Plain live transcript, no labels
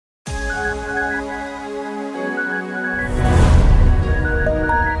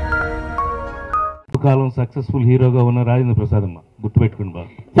కాలం successful హీరోగా ఉన్న రాజేంద్ర ప్రసాద్ అమ్మ, గుర్తుపెట్టుకుని బాబు.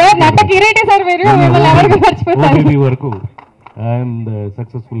 సార్ నట కిరీటి సార్, మీరు ఎవరికి మర్చిపోతారు. ఓటీటీ వరకు I'm the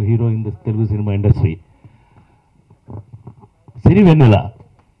successful hero in the Telugu cinema industry. Sirivennela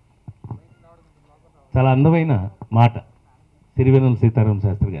చాలా అందమైన మాట, సిరివెన్నెల సీతారామ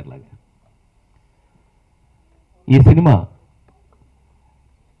శాస్త్రి గారి లాగా. ఈ సినిమా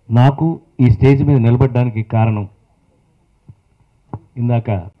నాకు ఈ స్టేజ్ మీద నిలబడడానికి కారణం, ఇందాక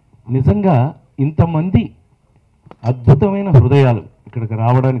నిజంగా ఇంతమంది అద్భుతమైన హృదయాలు ఇక్కడికి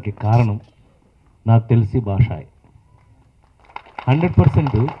రావడానికి కారణం నాకు తెలిసి భాషాయ్.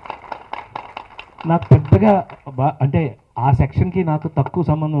 100% నాకు పెద్దగా అంటే ఆ సెక్షన్కి నాకు తక్కువ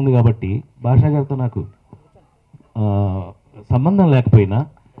సంబంధం ఉంది కాబట్టి భాషా గారితో నాకు సంబంధం లేకపోయినా,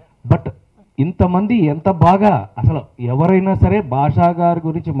 బట్ ఇంతమంది ఎంత బాగా, అసలు ఎవరైనా సరే భాషా గారి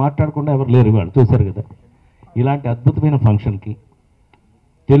గురించి మాట్లాడకుండా ఎవరు లేరు. వాళ్ళు చూశారు కదా, ఇలాంటి అద్భుతమైన ఫంక్షన్కి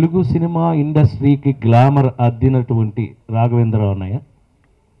తెలుగు సినిమా ఇండస్ట్రీకి గ్లామర్ అద్దినటువంటి రాఘవేంద్రరావు అన్నయ్య,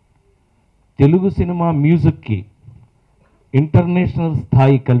 తెలుగు సినిమా మ్యూజిక్కి ఇంటర్నేషనల్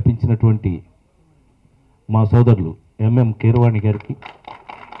స్థాయి కల్పించినటువంటి మా సోదరులు ఎంఎం కీరవాణి గారికి,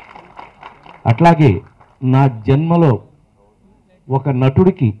 అట్లాగే నా జన్మలో ఒక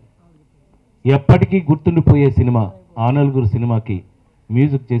నటుడికి ఎప్పటికీ గుర్తుండిపోయే సినిమా ఆ నలుగురు సినిమాకి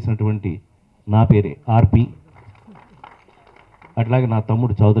మ్యూజిక్ చేసినటువంటి నా పేరే ఆర్పి, అట్లాగే నా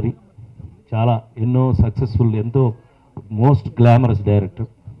తమ్ముడు చౌదరి, చాలా ఎన్నో సక్సెస్ఫుల్, ఎంతో మోస్ట్ గ్లామరస్ డైరెక్టర్.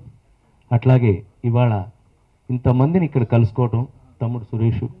 అట్లాగే ఇవాళ ఇంతమందిని ఇక్కడ కలుసుకోవటం, తమ్ముడు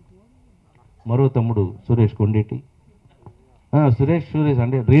సురేష్, మరో తమ్ముడు సురేష్ కొండేటి, సురేష్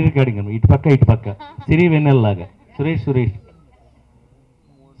అంటే రీ రికార్డింగ్ అని ఇటు పక్క సిరివెన్నెలలాగా సురేష్.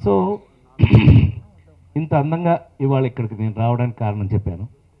 సో ఇంత అందంగా ఇవాళ ఇక్కడికి నేను రావడానికి కారణం చెప్పాను.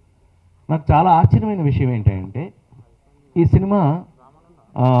 నాకు చాలా ఆశ్చర్యమైన విషయం ఏంటంటే, ఈ సినిమా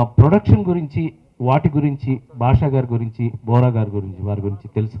ప్రొడక్షన్ గురించి, వాటి గురించి, భాషా గారి గురించి, బోరా గారి గురించి, వారి గురించి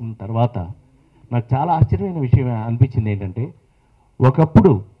తెలిసిన తర్వాత నాకు చాలా ఆశ్చర్యమైన విషయం అనిపించింది ఏంటంటే,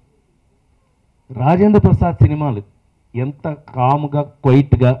 ఒకప్పుడు రాజేంద్ర ప్రసాద్ సినిమాలు ఎంత కాముగా,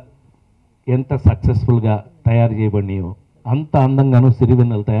 క్వైట్గా, ఎంత సక్సెస్ఫుల్గా తయారు చేయబడినాయో అంత అందంగానూ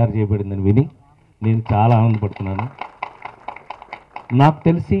సిరివెన్నెల తయారు చేయబడిందని విని నేను చాలా ఆనందపడుతున్నాను. నాకు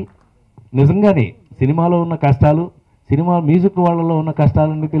తెలిసి నిజంగానే సినిమాలో ఉన్న కష్టాలు, సినిమా మ్యూజిక్ వాళ్ళలో ఉన్న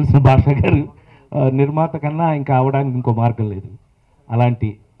కష్టాలన్నీ తెలిసిన భాషా గారు నిర్మాత కన్నా ఇంకా అవడానికి ఇంకో మార్గం లేదు. అలాంటి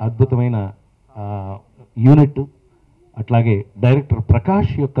అద్భుతమైన యూనిట్, అట్లాగే డైరెక్టర్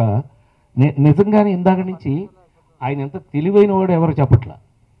ప్రకాష్ యొక్క నిజంగానే ఇందాక నుంచి ఆయన ఎంత తెలివైన వాడు ఎవరు చెప్పట్లా.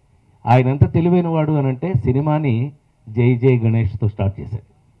 ఆయన ఎంత తెలివైన వాడు అని అంటే, సినిమాని జై జై గణేష్తో స్టార్ట్ చేశాడు.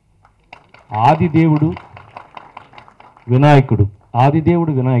 ఆదిదేవుడు వినాయకుడు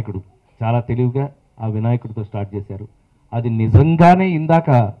చాలా తెలివిగా ఆ వినాయకుడితో స్టార్ట్ చేశారు. అది నిజంగానే ఇందాక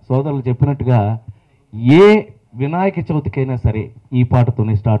సోదరులు చెప్పినట్టుగా ఏ వినాయక చవితికైనా సరే ఈ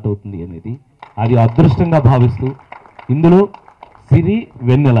పాటతోనే స్టార్ట్ అవుతుంది అనేది అది అదృష్టంగా భావిస్తూ, ఇందులో సిరి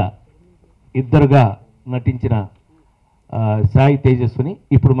వెన్నెల ఇద్దరుగా నటించిన సాయి తేజస్విని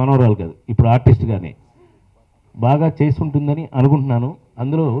ఇప్పుడు మనోరాలు కాదు, ఇప్పుడు ఆర్టిస్ట్గానే బాగా చేసుకుంటుందని అనుకుంటున్నాను.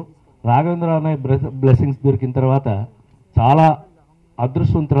 అందులో రాఘవేంద్ర అనే బ్లెస్సింగ్స్ దొరికిన తర్వాత చాలా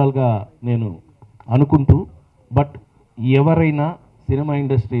అదృష్టవంతురాలుగా నేను అనుకుంటూ, బట్ ఎవరైనా సినిమా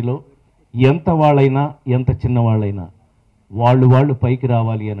ఇండస్ట్రీలో ఎంత వాళ్ళైనా, ఎంత చిన్నవాళ్ళైనా వాళ్ళు పైకి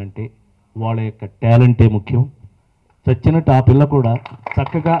రావాలి అని అంటే వాళ్ళ యొక్క టాలెంటే ముఖ్యం. చచ్చినట్టు ఆ పిల్ల కూడా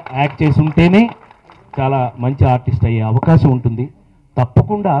చక్కగా యాక్ట్ చేసి ఉంటేనే చాలా మంచి ఆర్టిస్ట్ అయ్యే అవకాశం ఉంటుంది.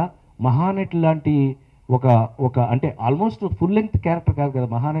 తప్పకుండా మహానటి లాంటి ఒక అంటే ఆల్మోస్ట్ ఫుల్ లెంగ్త్ క్యారెక్టర్ కాదు కదా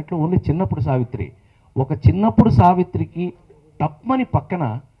మహానటిలో, ఓన్లీ చిన్నప్పుడు సావిత్రి. ఒక చిన్నప్పుడు సావిత్రికి తప్పని పక్కన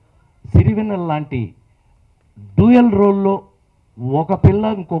సిరివెన్నెల లాంటి డ్యూయల్ రోల్లో ఒక పిల్ల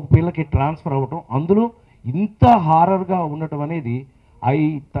ఇంకొక పిల్లకి ట్రాన్స్ఫర్ అవ్వటం, అందులో ఇంత హారర్గా ఉండటం అనేది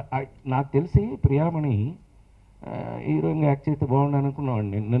నాకు తెలిసి ప్రియామణి హీరోయిన్గా యాక్ట్ చేస్తే బాగుండు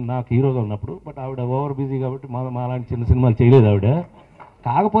అనుకున్నామండి నేను నాకు హీరోగా ఉన్నప్పుడు. బట్ ఆవిడ ఓవర్ బిజీ కాబట్టి మా అలాంటి చిన్న సినిమాలు చేయలేదు ఆవిడ.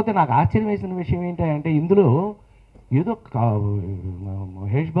 కాకపోతే నాకు ఆశ్చర్యం వేసిన విషయం ఏంటంటే, ఇందులో ఏదో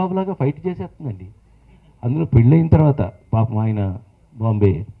మహేష్ బాబు లాగా ఫైట్ చేసేస్తుందండి. అందులో పెళ్ళయిన తర్వాత పాపం ఆయన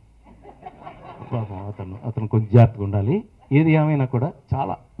బాంబే, పాపం అతను కొంచెం జాగ్రత్తగా ఉండాలి. ఏది ఏమైనా కూడా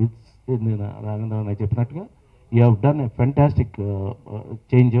చాలా రాఘవేంద్ర చెప్పినట్టుగా you have done a fantastic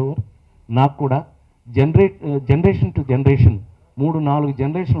change over. నాకు కూడా generation to generation 3-4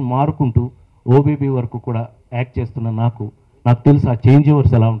 generation మారుకుంటూ OBB వరకు కూడా యాక్ట్ చేస్తున్న నాకు తెలుసు ఆ చేంజ్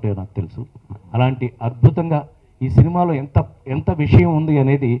ఓవర్స్ ఎలా ఉంటాయో నాకు తెలుసు. అలాంటి అద్భుతంగా ఈ సినిమాలో ఎంత విషయం ఉంది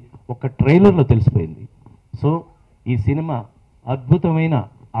అనేది ఒక ట్రైలర్లో తెలిసిపోయింది. సో ఈ సినిమా అద్భుతమైన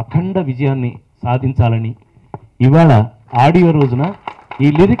అఖండ విజయాన్ని సాధించాలని ఇవాళ ఆడియో రోజున ఈ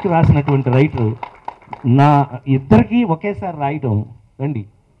లిరిక్ రాసినటువంటి రైటర్ నా ఇద్దరికి ఒకేసారి రాయటం రండి,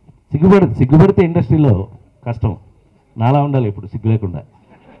 సిగ్గుపడితే ఇండస్ట్రీలో కష్టం. నాలా ఉండాలి ఇప్పుడు సిగ్గు లేకుండా.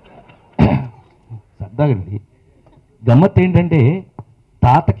 సరదాగండి. గమ్మత్ ఏంటంటే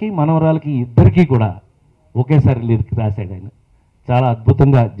తాతకి మనవరాలకి ఇద్దరికీ కూడా ఒకేసారి లిరిక్ రాశాడు ఆయన. చాలా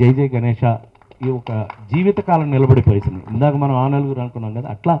అద్భుతంగా జై జై గణేష ఈ ఒక జీవితకాలం నిలబడిపోయేసింది. ఇందాక మనం ఆ నలుగురు అనుకున్నాం కదా,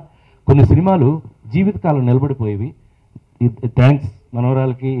 అట్లా కొన్ని సినిమాలు జీవితకాలం నిలబడిపోయేవి. థ్యాంక్స్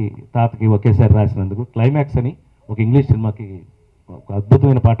మనవరాలకి తాతకి ఒకేసారి రాసినందుకు. క్లైమాక్స్ అని ఒక ఇంగ్లీష్ సినిమాకి ఒక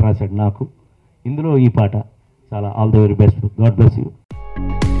అద్భుతమైన పాట రాశాడు నాకు. ఇందులో ఈ పాట చాలా all the very best. God bless you.